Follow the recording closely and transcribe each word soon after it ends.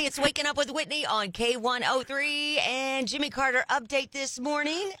It's Waking Up with Whitney on K103 and Jimmy Carter update this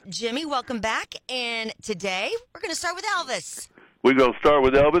morning. Jimmy, welcome back. And today we're going to start with Elvis. We're going to start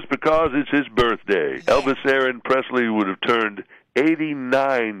with Elvis because it's his birthday. Yeah. Elvis Aaron Presley would have turned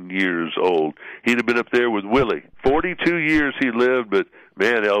 89 years old. He'd have been up there with Willie. 42 years he lived, but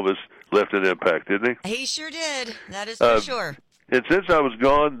man, Elvis left an impact, didn't he? He sure did. That is for sure. And since I was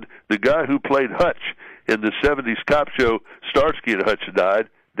gone, the guy who played Hutch in the 70s cop show Starsky and Hutch died.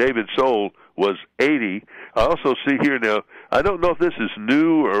 David Soul was 80. I also see here now, I don't know if this is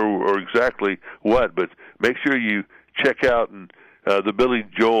new or exactly what, but make sure you check out the Billy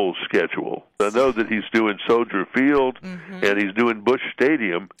Joel schedule. I know that he's doing Soldier Field and he's doing Busch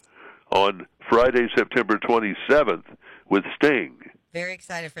Stadium on Friday, September 27th with Sting. Very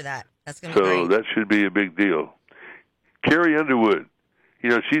excited for that. That's going to be great. So that should be a big deal. Carrie Underwood,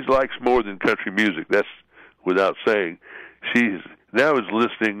 she likes more than country music. That's without saying. She's now is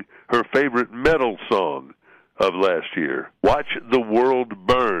listing her favorite metal song of last year, Watch the World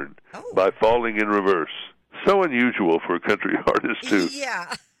Burn by Falling in Reverse. So unusual for a country artist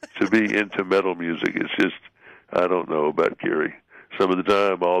to be into metal music. It's just, I don't know about Carrie. Some of the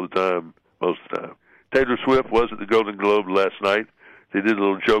time, all the time, most of the time. Taylor Swift was at the Golden Globe last night. They did a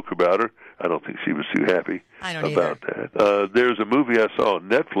little joke about her. I don't think she was too happy about that. There's a movie I saw on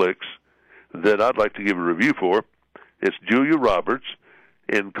Netflix that I'd like to give a review for. It's Julia Roberts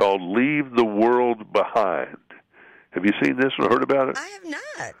and called Leave the World Behind. Have you seen this or heard about it? I have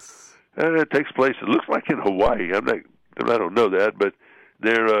not. It takes place, it looks like in Hawaii. I don't know that, but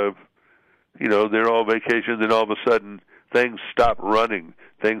they're all vacation, then all of a sudden things stop running,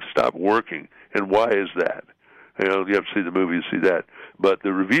 things stop working. And why is that? You have to see the movie to see that. But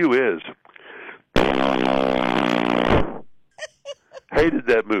the review is, hated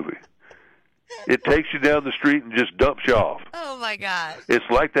that movie. It takes you down the street and just dumps you off. Oh, my gosh. It's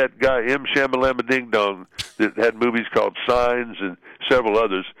like that guy, M. Shamalama Ding Dong, that had movies called Signs and several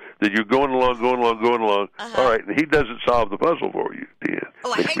others, that you're going along. All right, and he doesn't solve the puzzle for you. Yeah.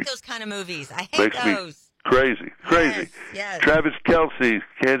 Oh, I hate those kind of movies. I hate those. Crazy. Yes. Travis Kelce,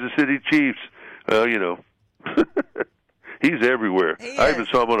 Kansas City Chiefs, he's everywhere. I even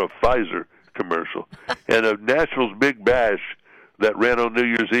saw him on a Pfizer commercial. And of Nashville's Big Bash that ran on New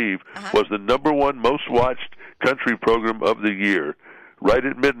Year's Eve was the number one most watched country program of the year. Right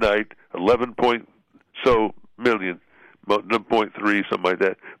at midnight, 11.3, something like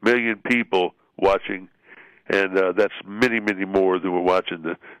that, million people watching. And that's many, many more than were watching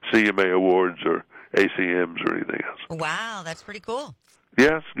the CMA Awards or ACMs or anything else. Wow, that's pretty cool.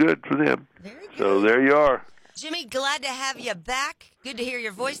 Yeah, it's good for them. Very good. So there you are. Jimmy, glad to have you back. Good to hear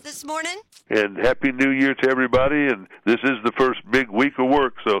your voice this morning. And Happy New Year to everybody. And this is the first big week of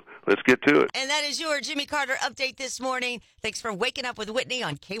work, so let's get to it. And that is your Jimmy Carter update this morning. Thanks for waking up with Whitney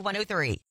on K103.